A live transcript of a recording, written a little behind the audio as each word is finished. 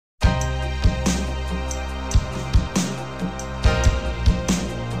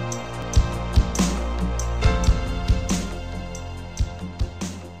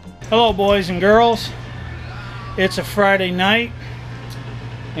Hello boys and girls, it's a Friday night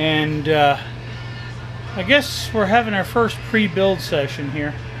and I guess we're having our first pre-build session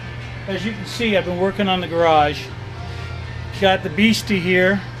here. As you can see, I've been working on the garage. Got the beastie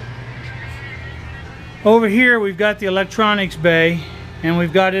here. Over here we've got the electronics bay and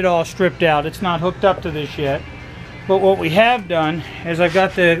we've got it all stripped out. It's not hooked up to this yet, but what we have done is I've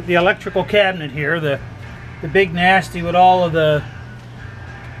got the electrical cabinet here, the big nasty with all of the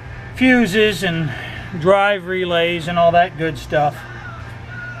fuses and drive relays and all that good stuff,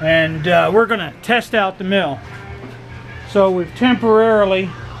 and we're gonna test out the mill. So we've temporarily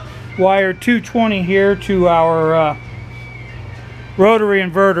wired 220 here to our rotary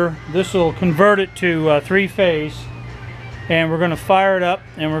inverter. This will convert it to three-phase, and we're gonna fire it up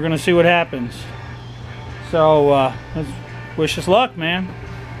and we're gonna see what happens. So let's wish us luck, man.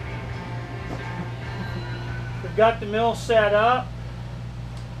 We've got the mill set up.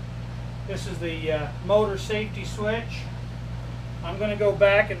 This is the motor safety switch. I'm going to go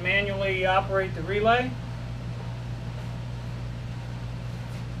back and manually operate the relay.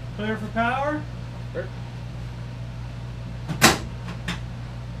 Clear for power. Sure.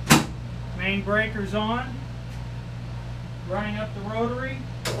 Main breaker's on. Running up the rotary.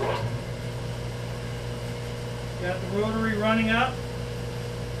 Got the rotary running up.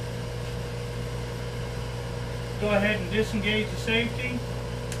 Go ahead and disengage the safety.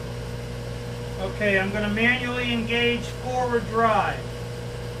 Okay, I'm going to manually engage forward drive.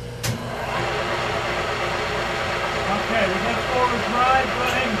 Okay, we got forward drive. Go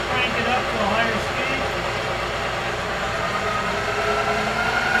ahead and crank it up to a higher speed.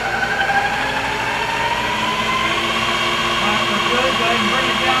 Alright, we're good. Go ahead and bring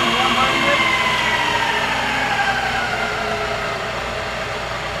it down to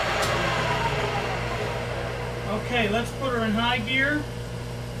 100. Okay, let's put her in high gear.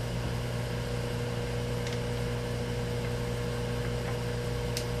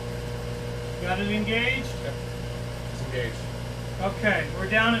 Got it engaged? Yep. It's engaged. Okay, we're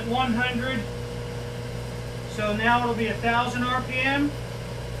down at 100. So now it'll be 1,000 RPM.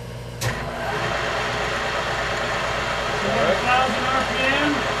 So we're at 1,000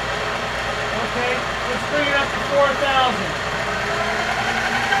 RPM. Okay, let's bring it up to 4,000.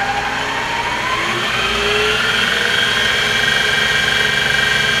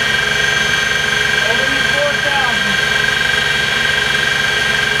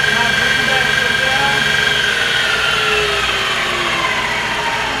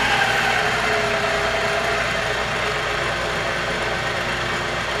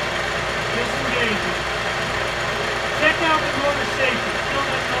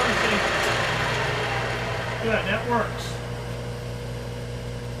 Good, that works.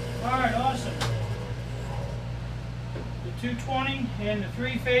 Alright, awesome. The 220 and the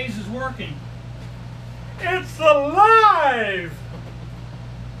three-phase is working. It's alive!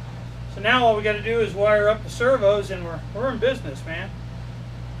 So now all we got to do is wire up the servos and we're in business, man.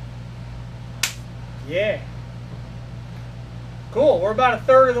 Yeah. Cool, we're about a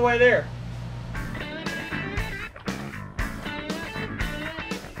third of the way there.